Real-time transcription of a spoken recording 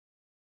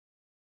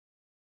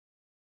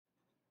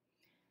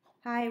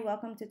Hi,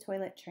 welcome to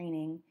Toilet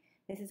Training.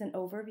 This is an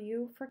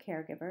overview for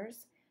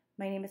caregivers.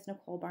 My name is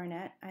Nicole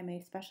Barnett. I'm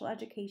a special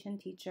education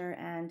teacher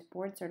and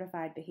board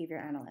certified behavior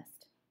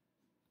analyst.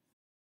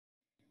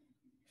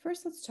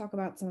 First, let's talk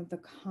about some of the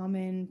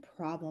common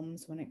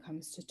problems when it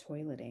comes to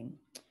toileting.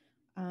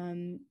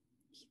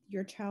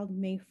 Your child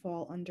may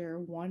fall under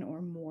one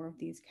or more of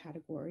these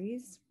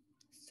categories.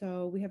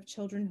 So we have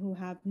children who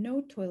have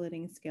no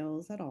toileting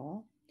skills at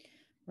all,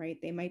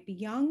 right? They might be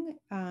young,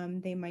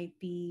 they might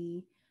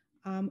be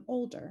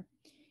older.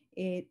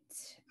 It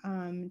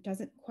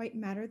doesn't quite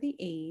matter the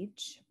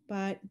age,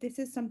 but this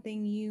is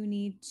something you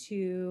need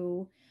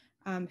to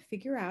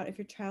figure out. If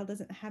your child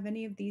doesn't have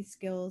any of these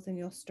skills, and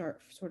you'll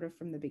start sort of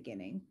from the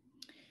beginning.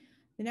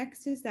 The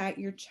next is that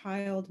your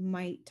child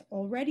might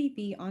already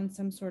be on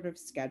some sort of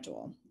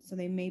schedule. So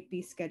they may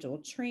be schedule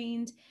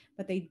trained,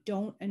 but they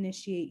don't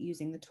initiate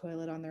using the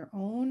toilet on their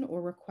own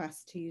or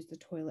request to use the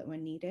toilet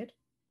when needed.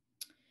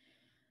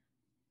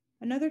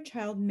 Another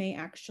child may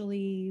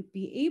actually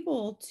be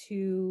able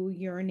to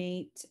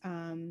urinate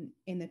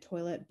in the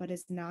toilet, but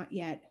is not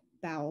yet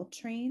bowel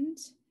trained.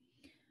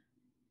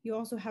 You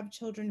also have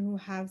children who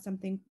have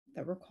something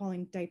that we're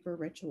calling diaper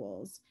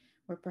rituals,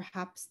 where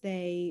perhaps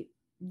they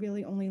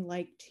really only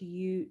like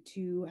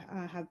to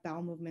have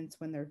bowel movements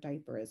when their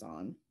diaper is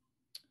on.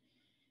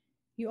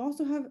 You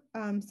also have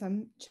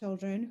some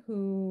children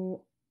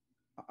who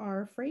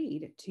are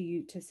afraid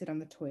to sit on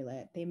the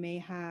toilet. They may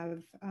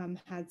have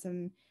had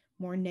some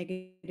more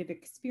negative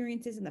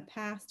experiences in the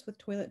past with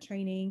toilet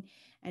training,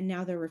 and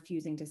now they're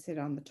refusing to sit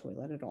on the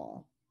toilet at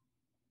all.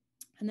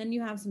 And then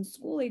you have some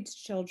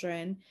school-aged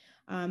children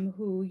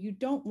who you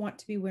don't want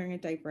to be wearing a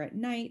diaper at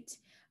night,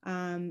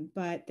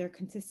 but they're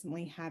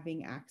consistently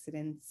having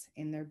accidents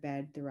in their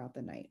bed throughout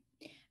the night.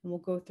 And we'll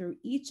go through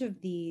each of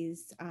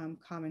these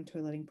common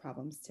toileting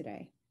problems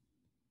today.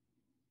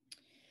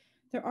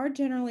 There are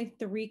generally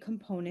three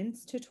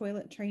components to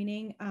toilet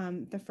training.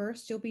 The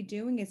first you'll be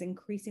doing is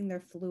increasing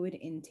their fluid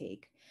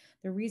intake.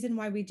 The reason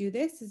why we do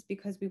this is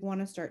because we want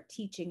to start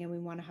teaching, and we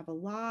want to have a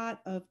lot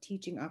of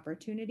teaching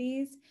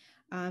opportunities.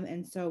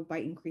 And so by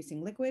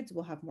increasing liquids,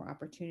 we'll have more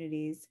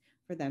opportunities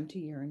for them to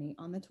urinate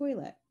on the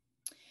toilet.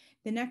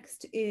 The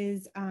next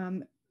is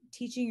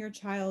teaching your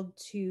child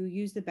to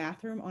use the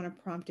bathroom on a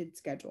prompted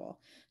schedule.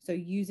 So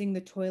using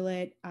the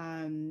toilet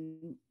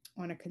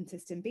on a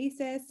consistent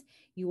basis,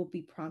 you will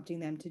be prompting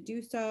them to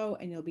do so,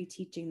 and you'll be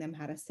teaching them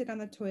how to sit on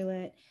the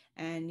toilet,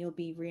 and you'll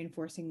be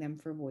reinforcing them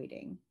for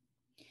voiding.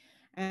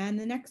 And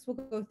the next we'll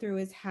go through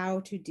is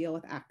how to deal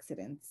with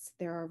accidents.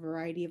 There are a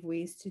variety of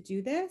ways to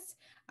do this,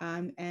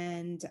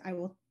 and I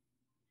will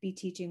be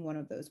teaching one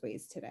of those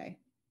ways today.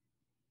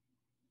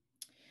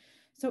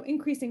 So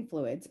increasing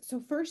fluids.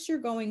 So first you're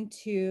going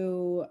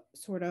to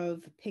sort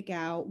of pick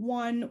out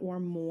one or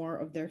more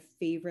of their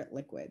favorite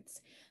liquids.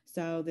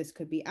 So this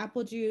could be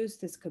apple juice,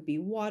 this could be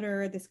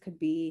water, this could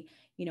be,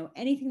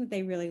 anything that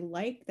they really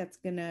like that's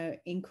going to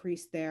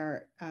increase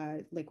their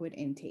liquid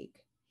intake.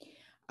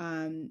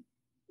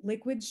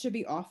 Liquids should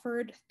be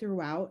offered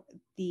throughout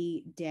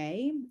the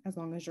day, as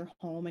long as you're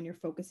home and you're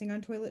focusing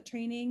on toilet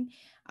training.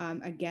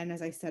 Again,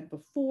 as I said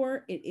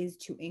before, it is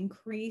to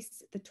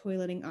increase the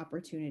toileting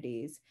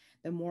opportunities.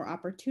 The more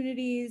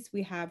opportunities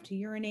we have to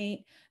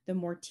urinate, the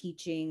more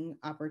teaching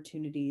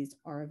opportunities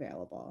are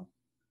available.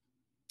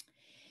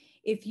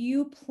 If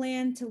you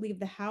plan to leave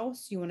the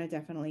house, you want to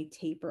definitely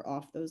taper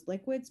off those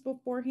liquids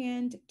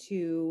beforehand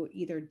to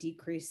either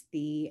decrease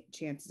the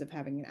chances of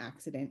having an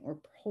accident or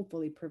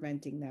hopefully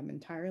preventing them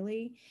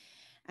entirely.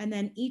 And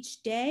then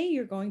each day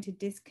you're going to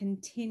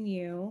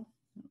discontinue,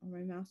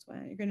 my mouse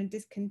went, you're going to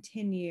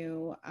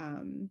discontinue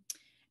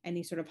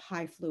any sort of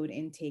high fluid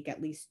intake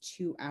at least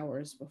 2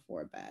 hours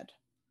before bed.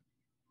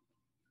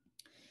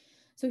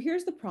 So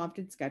here's the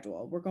prompted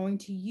schedule. We're going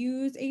to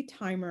use a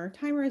timer.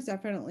 Timer is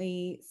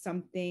definitely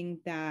something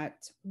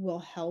that will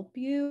help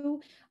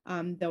you,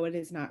 though it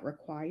is not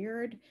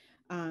required.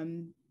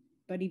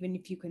 But even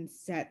if you can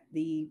set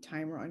the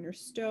timer on your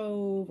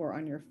stove or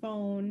on your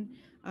phone,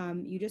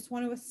 you just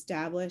want to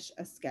establish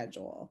a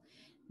schedule.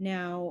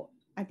 Now,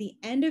 at the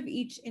end of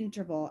each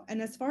interval,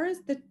 and as far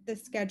as the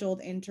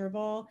scheduled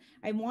interval,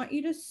 I want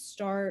you to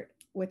start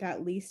with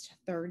at least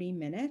 30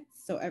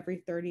 minutes. So every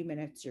 30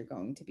 minutes, you're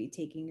going to be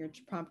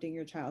prompting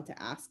your child to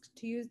ask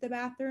to use the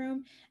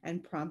bathroom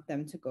and prompt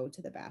them to go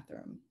to the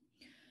bathroom.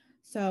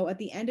 So at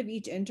the end of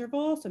each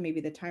interval, so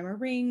maybe the timer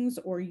rings,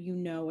 or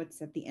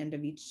it's at the end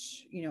of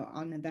each,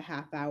 on the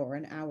half hour,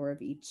 an hour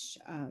of each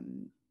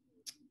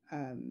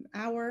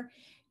hour,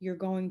 you're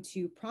going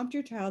to prompt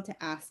your child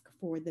to ask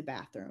for the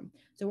bathroom.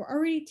 So we're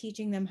already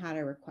teaching them how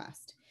to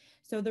request.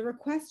 So the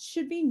request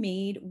should be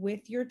made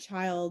with your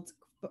child's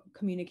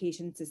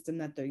communication system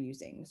that they're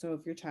using. So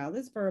if your child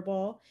is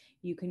verbal,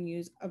 you can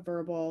use a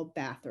verbal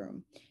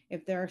bathroom.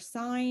 If they're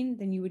sign,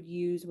 then you would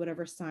use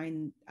whatever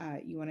sign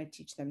you want to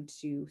teach them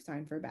to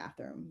sign for a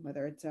bathroom,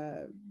 whether it's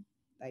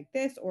like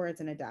this or it's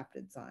an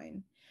adapted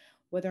sign.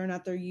 Whether or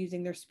not they're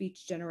using their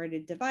speech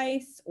generated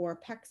device or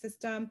PEC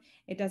system,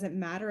 it doesn't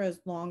matter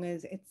as long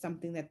as it's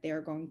something that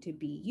they're going to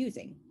be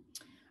using.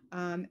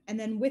 And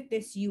then with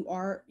this, you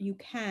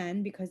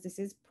can, because this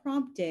is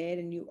prompted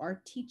and you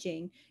are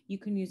teaching, you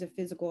can use a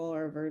physical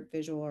or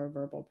visual or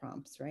verbal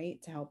prompts,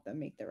 right, to help them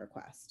make the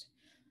request.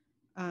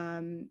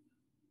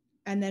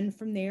 And then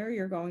from there,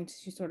 you're going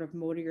to sort of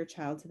motor your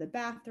child to the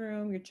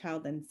bathroom. Your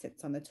child then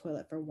sits on the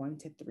toilet for 1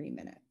 to 3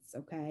 minutes.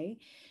 Okay.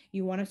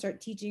 You want to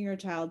start teaching your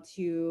child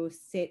to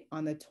sit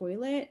on the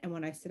toilet. And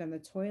when I sit on the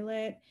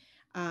toilet,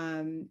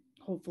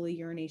 hopefully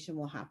urination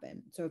will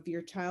happen. So if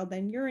your child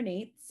then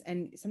urinates,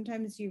 and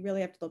sometimes you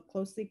really have to look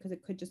closely because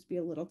it could just be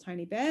a little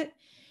tiny bit,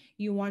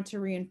 you want to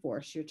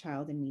reinforce your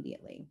child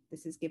immediately.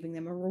 This is giving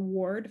them a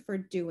reward for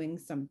doing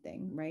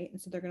something, right?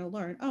 And so they're going to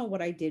learn, oh,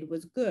 what I did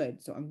was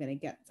good, so I'm going to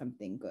get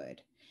something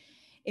good.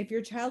 If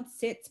your child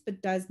sits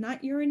but does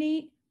not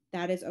urinate,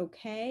 that is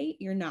okay.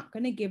 You're not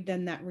going to give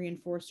them that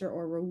reinforcer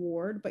or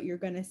reward, but you're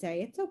going to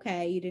say, it's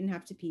okay. You didn't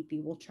have to pee pee.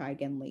 We'll try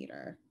again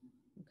later.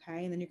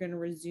 Okay. And then you're going to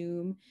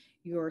resume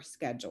your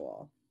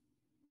schedule.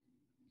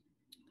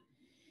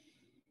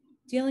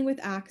 Dealing with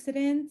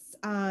accidents,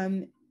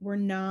 we're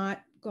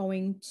not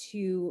going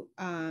to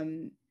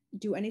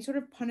do any sort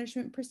of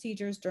punishment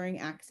procedures during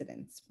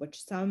accidents,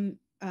 which some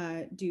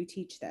do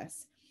teach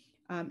this.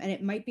 And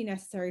it might be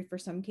necessary for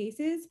some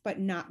cases, but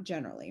not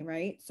generally,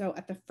 right? So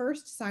at the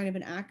first sign of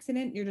an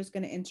accident, you're just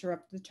going to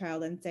interrupt the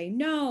child and say,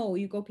 no,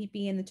 you go pee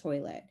pee in the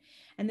toilet.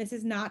 And this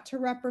is not to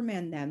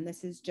reprimand them.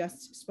 This is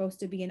just supposed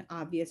to be an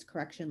obvious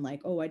correction,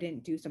 like, oh, I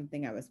didn't do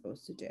something I was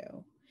supposed to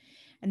do.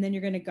 And then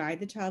you're going to guide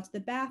the child to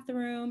the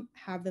bathroom,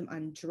 have them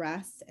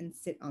undress and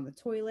sit on the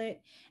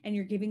toilet. And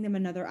you're giving them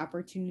another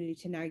opportunity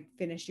to now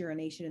finish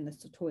urination in the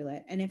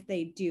toilet. And if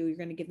they do, you're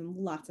going to give them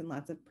lots and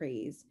lots of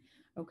praise.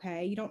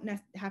 Okay. You don't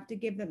have to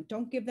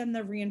don't give them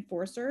the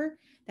reinforcer,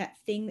 that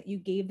thing that you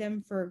gave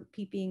them for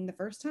peeing the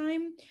first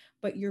time,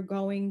 but you're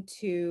going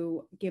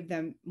to give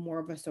them more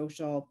of a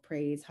social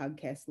praise, hug,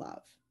 kiss,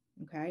 love.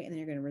 Okay. And then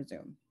you're going to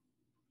resume.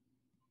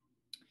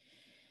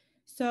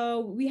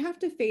 So we have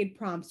to fade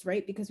prompts,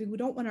 right? Because we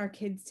don't want our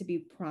kids to be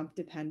prompt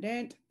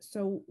dependent.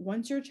 So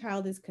once your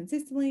child is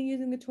consistently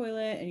using the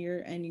toilet and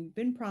you've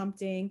been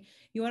prompting,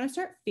 you want to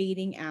start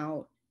fading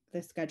out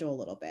the schedule a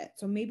little bit.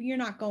 So maybe you're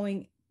not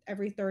going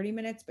every 30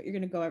 minutes, but you're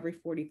going to go every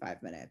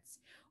 45 minutes.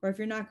 Or if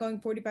you're not going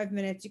 45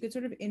 minutes, you could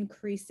sort of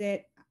increase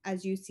it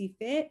as you see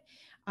fit.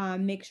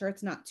 Make sure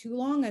it's not too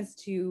long as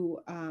to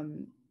have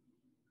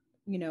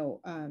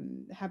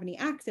any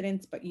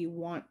accidents, but you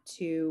want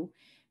to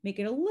make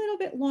it a little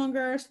bit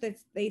longer so that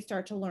they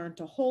start to learn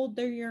to hold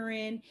their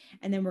urine.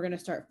 And then we're going to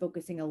start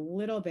focusing a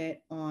little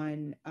bit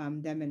on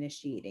them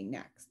initiating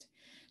next.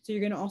 So you're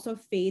going to also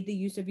fade the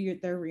use of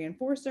their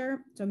reinforcer.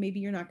 So maybe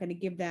you're not going to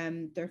give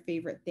them their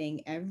favorite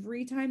thing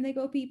every time they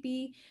go pee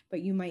pee,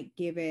 but you might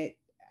give it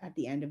at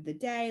the end of the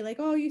day, like,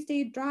 oh, you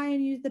stayed dry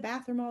and used the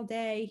bathroom all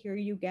day. Here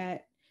you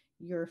get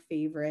your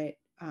favorite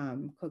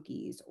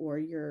cookies or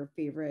your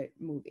favorite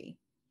movie.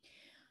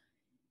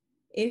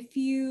 If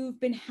you've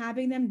been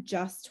having them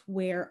just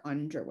wear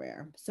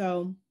underwear,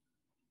 so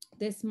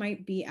this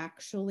might be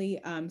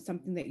actually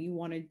something that you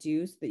want to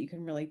do so that you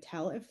can really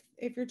tell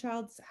if your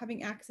child's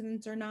having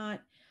accidents or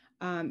not,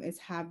 is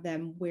have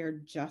them wear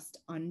just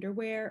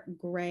underwear.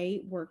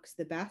 Gray works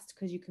the best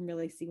because you can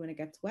really see when it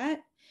gets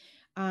wet.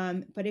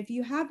 But if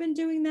you have been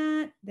doing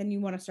that, then you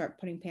want to start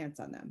putting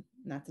pants on them.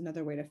 And that's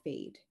another way to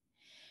fade.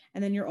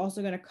 And then you're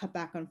also going to cut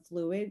back on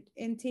fluid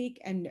intake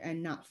and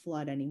not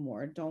flood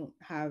anymore. Don't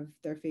have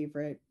their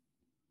favorite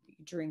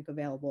drink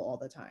available all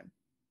the time.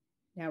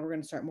 Now we're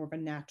going to start more of a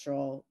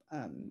natural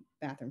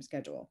bathroom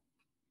schedule.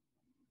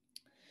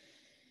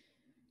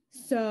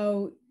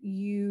 So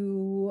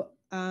you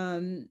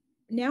now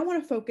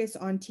want to focus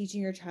on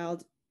teaching your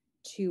child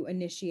to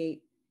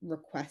initiate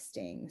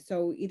requesting.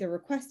 So either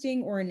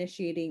requesting or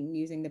initiating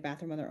using the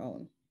bathroom on their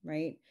own,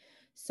 right?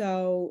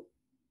 So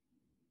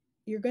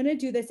you're going to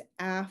do this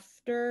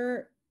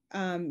after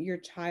your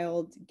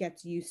child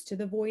gets used to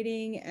the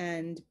voiding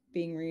and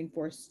being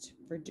reinforced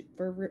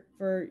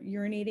for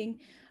urinating.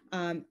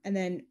 And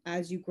then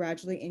as you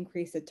gradually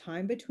increase the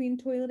time between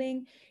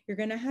toileting, you're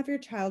going to have your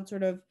child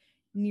sort of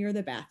near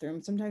the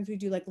bathroom. Sometimes we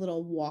do like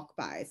little walk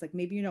bys, like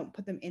maybe you don't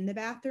put them in the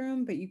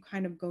bathroom, but you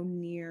kind of go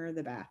near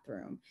the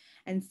bathroom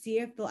and see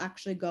if they'll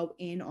actually go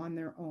in on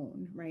their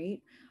own,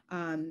 right?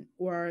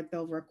 Or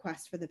they'll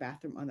request for the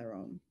bathroom on their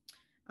own.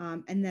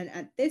 And then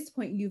at this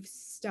point, you've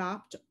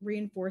stopped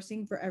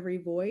reinforcing for every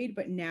void,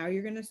 but now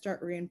you're going to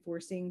start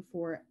reinforcing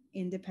for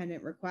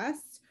independent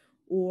requests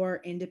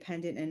or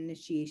independent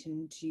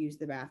initiation to use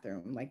the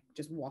bathroom, like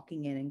just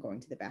walking in and going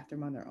to the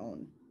bathroom on their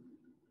own.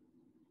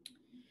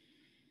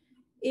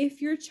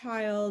 If your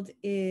child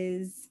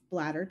is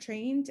bladder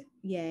trained,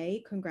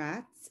 yay,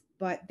 congrats,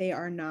 but they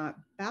are not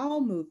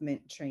bowel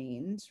movement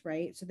trained,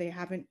 right? So they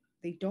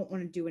don't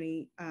want to do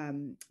any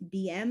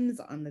BMs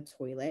on the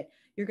toilet.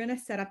 You're going to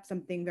set up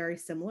something very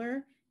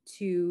similar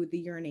to the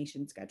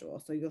urination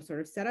schedule. So you'll sort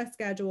of set a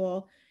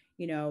schedule,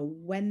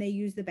 when they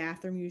use the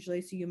bathroom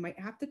usually. So you might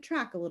have to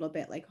track a little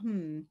bit like,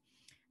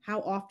 how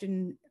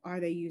often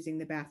are they using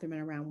the bathroom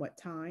and around what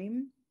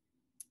time?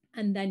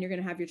 And then you're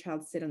going to have your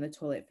child sit on the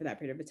toilet for that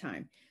period of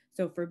time.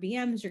 So for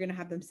BMs, you're going to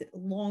have them sit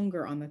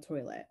longer on the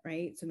toilet,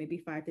 right? So maybe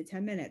 5 to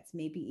 10 minutes,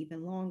 maybe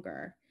even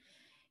longer.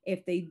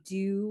 If they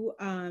do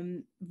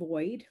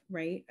void,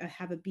 right,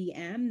 have a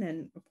BM,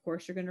 then of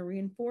course you're going to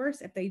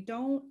reinforce. If they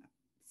don't,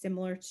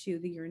 similar to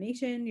the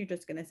urination, you're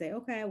just going to say,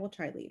 okay, we'll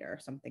try later, or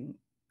something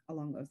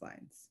along those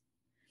lines.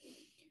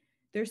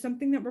 There's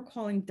something that we're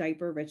calling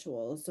diaper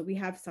rituals. So we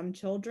have some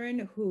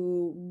children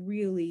who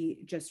really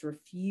just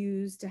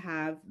refuse to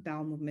have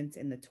bowel movements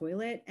in the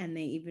toilet, and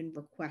they even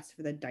request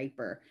for the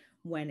diaper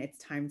when it's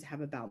time to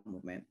have a bowel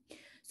movement.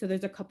 So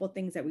there's a couple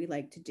things that we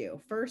like to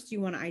do. First, you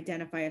want to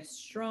identify a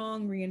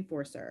strong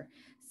reinforcer,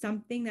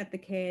 something that the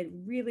kid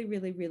really,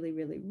 really, really,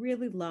 really,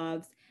 really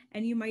loves,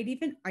 and you might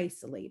even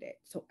isolate it.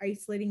 So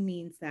isolating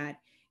means that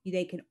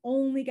they can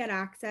only get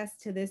access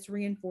to this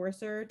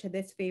reinforcer, to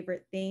this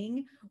favorite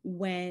thing,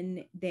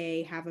 when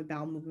they have a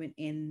bowel movement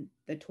in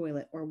the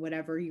toilet or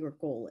whatever your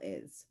goal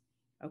is.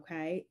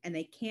 Okay. And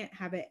they can't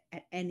have it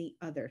at any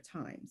other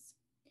times.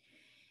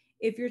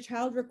 If your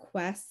child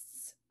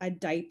requests a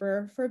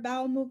diaper for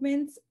bowel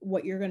movements,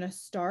 what you're going to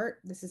start,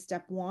 this is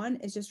step one,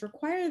 is just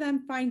require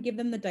them, fine, give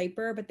them the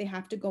diaper, but they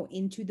have to go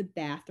into the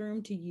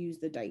bathroom to use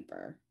the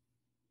diaper.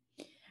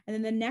 And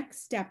then the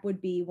next step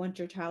would be, once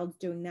your child's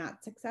doing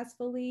that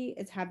successfully,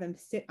 is have them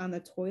sit on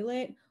the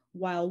toilet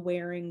while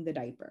wearing the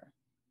diaper.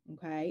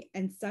 Okay.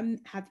 And some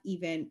have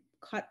even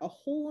cut a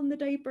hole in the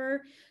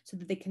diaper so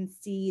that they can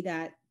see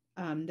that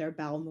their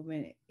bowel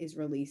movement is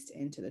released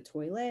into the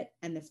toilet.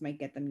 And this might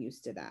get them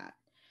used to that.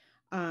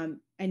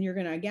 And you're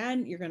going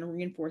to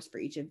reinforce for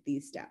each of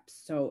these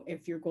steps. So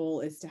if your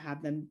goal is to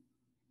have them,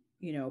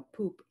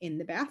 poop in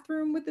the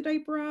bathroom with the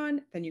diaper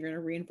on, then you're going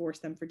to reinforce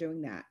them for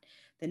doing that.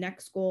 The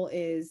next goal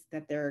is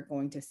that they're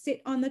going to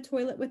sit on the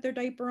toilet with their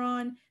diaper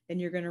on, then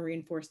you're going to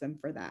reinforce them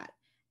for that,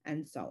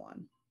 and so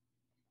on.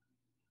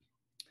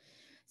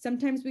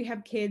 Sometimes we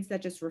have kids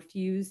that just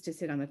refuse to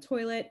sit on the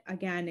toilet.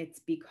 Again, it's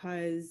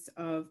because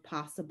of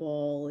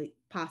possibly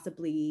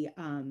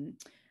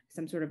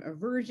some sort of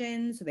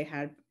aversion. So they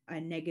had a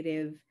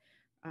negative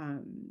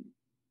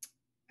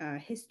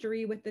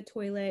history with the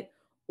toilet,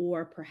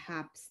 or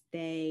perhaps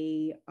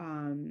they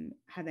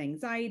have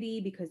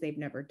anxiety because they've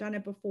never done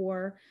it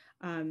before.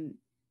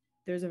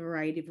 There's a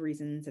variety of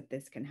reasons that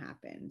this can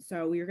happen.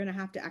 So you're going to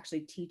have to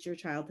actually teach your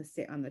child to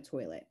sit on the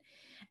toilet.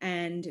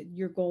 And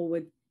your goal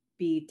would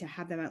be to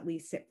have them at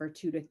least sit for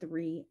 2 to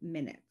 3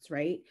 minutes,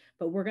 right?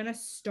 But we're going to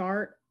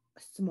start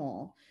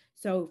small.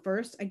 So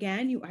first,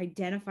 again, you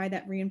identify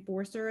that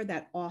reinforcer,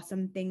 that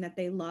awesome thing that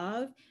they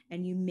love,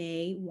 and you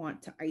may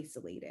want to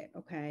isolate it,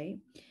 okay?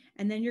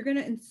 And then you're going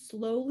to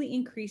slowly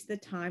increase the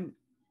time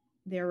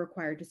they're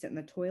required to sit in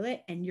the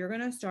toilet, and you're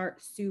going to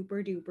start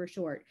super duper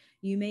short.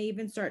 You may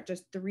even start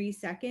just 3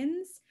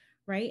 seconds,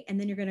 right? And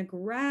then you're going to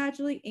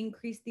gradually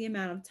increase the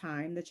amount of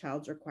time the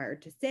child's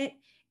required to sit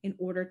in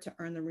order to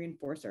earn the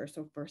reinforcer.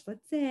 So first,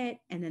 let's sit,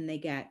 and then they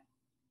get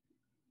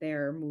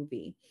their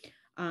movie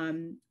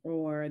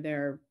or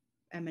their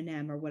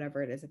M&M or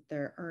whatever it is that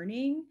they're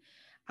earning.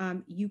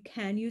 You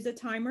can use a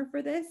timer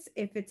for this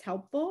if it's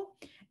helpful,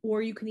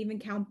 or you can even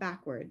count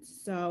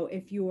backwards. So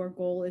if your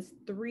goal is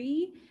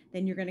 3,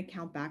 then you're going to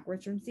count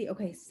backwards from C.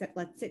 Okay,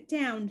 let's sit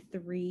down.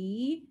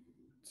 3,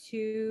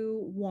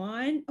 2,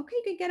 1. Okay,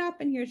 you can get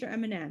up, and here's your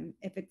M&M.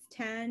 If it's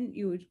 10,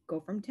 you would go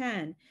from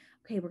 10.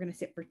 Okay, we're going to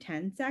sit for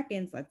 10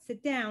 seconds. Let's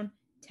sit down.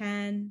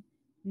 10,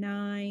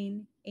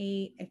 9,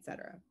 8,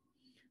 etc.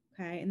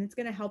 Okay, and it's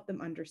going to help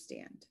them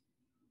understand.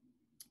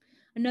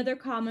 Another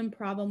common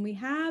problem we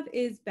have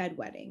is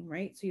bedwetting,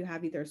 right? So you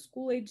have either a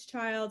school-age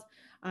child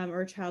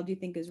or a child you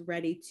think is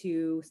ready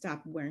to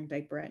stop wearing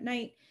diaper at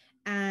night,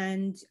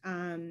 and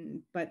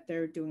but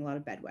they're doing a lot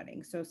of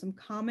bedwetting. So some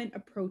common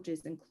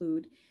approaches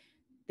include,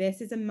 this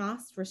is a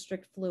must,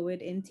 restrict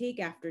fluid intake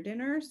after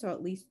dinner, so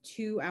at least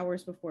 2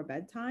 hours before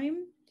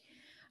bedtime.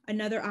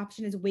 Another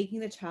option is waking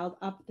the child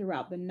up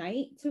throughout the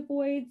night to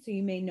void, so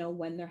you may know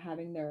when they're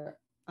having their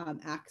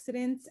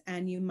accidents,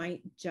 and you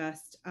might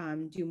just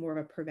do more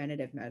of a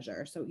preventative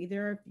measure. So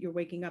either if you're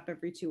waking up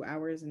every 2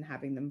 hours and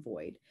having them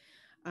void.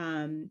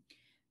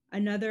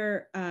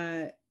 Another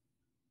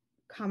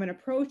common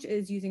approach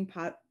is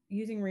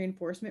using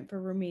reinforcement for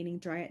remaining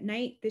dry at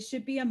night. This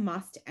should be a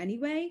must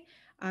anyway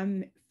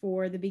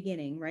for the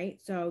beginning, right?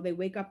 So they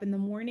wake up in the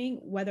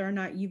morning, whether or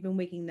not you've been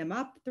waking them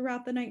up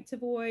throughout the night to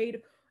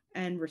void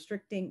and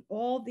restricting,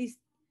 all these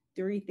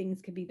 3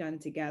 things can be done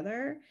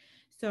together.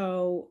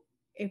 So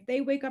if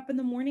they wake up in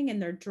the morning and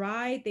they're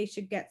dry, they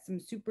should get some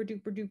super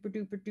duper duper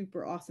duper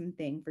duper awesome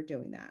thing for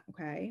doing that,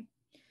 okay?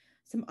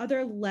 Some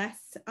other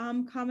less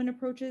common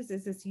approaches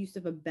is this use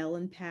of a bell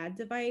and pad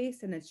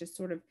device, and it's just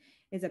sort of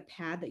is a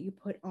pad that you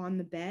put on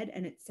the bed,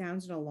 and it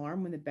sounds an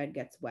alarm when the bed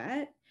gets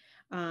wet.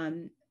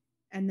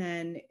 And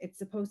then it's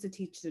supposed to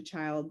teach the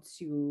child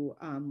to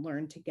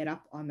learn to get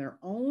up on their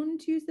own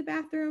to use the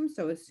bathroom.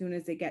 So as soon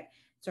as it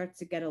starts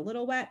to get a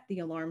little wet, the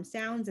alarm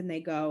sounds and they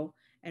go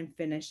and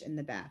finish in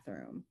the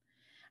bathroom.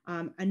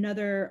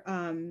 Another,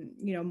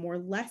 more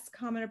less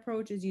common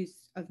approach is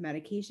use of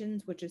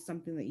medications, which is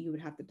something that you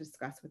would have to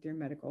discuss with your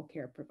medical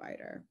care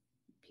provider,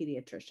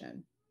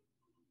 pediatrician.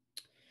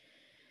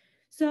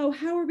 So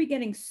how are we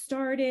getting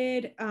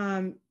started?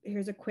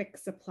 Here's a quick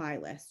supply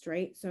list,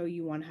 right? So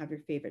you want to have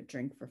your favorite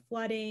drink for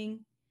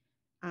flooding.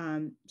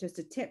 Just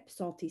a tip,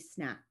 salty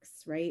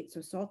snacks, right?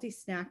 So salty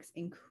snacks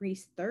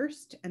increase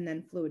thirst and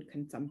then fluid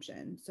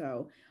consumption.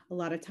 So a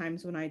lot of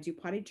times when I do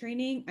potty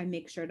training, I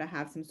make sure to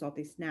have some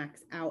salty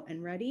snacks out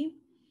and ready.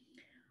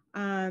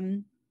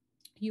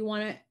 You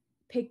want to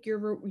pick your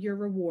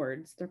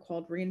rewards. They're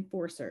called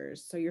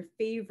reinforcers. So your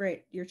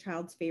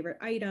child's favorite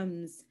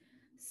items,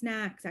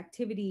 snacks,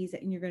 activities,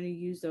 and you're going to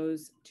use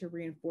those to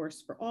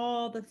reinforce for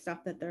all the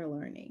stuff that they're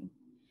learning.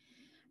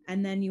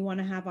 And then you want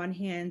to have on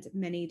hand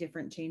many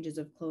different changes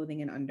of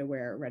clothing and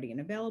underwear ready and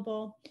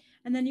available.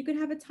 And then you could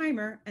have a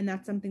timer, and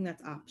that's something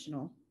that's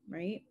optional,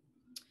 right?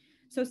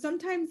 So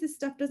sometimes this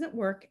stuff doesn't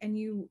work and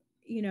you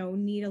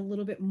need a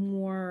little bit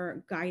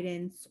more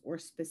guidance or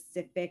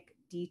specific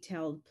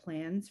detailed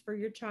plans for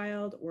your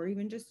child, or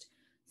even just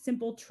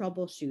simple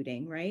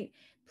troubleshooting, right?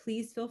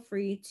 Please feel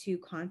free to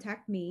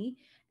contact me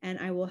and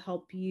I will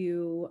help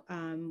you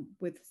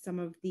with some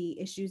of the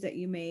issues that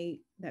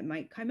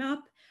might come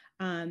up.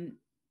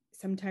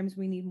 Sometimes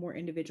we need more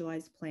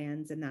individualized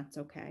plans, and that's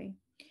okay.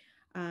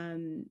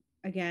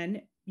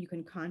 Again, you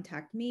can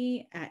contact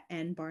me at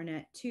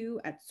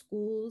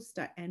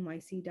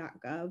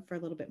nbarnett2@schools.nyc.gov for a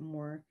little bit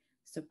more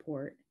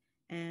support.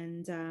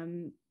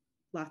 And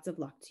lots of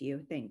luck to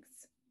you.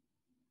 Thanks.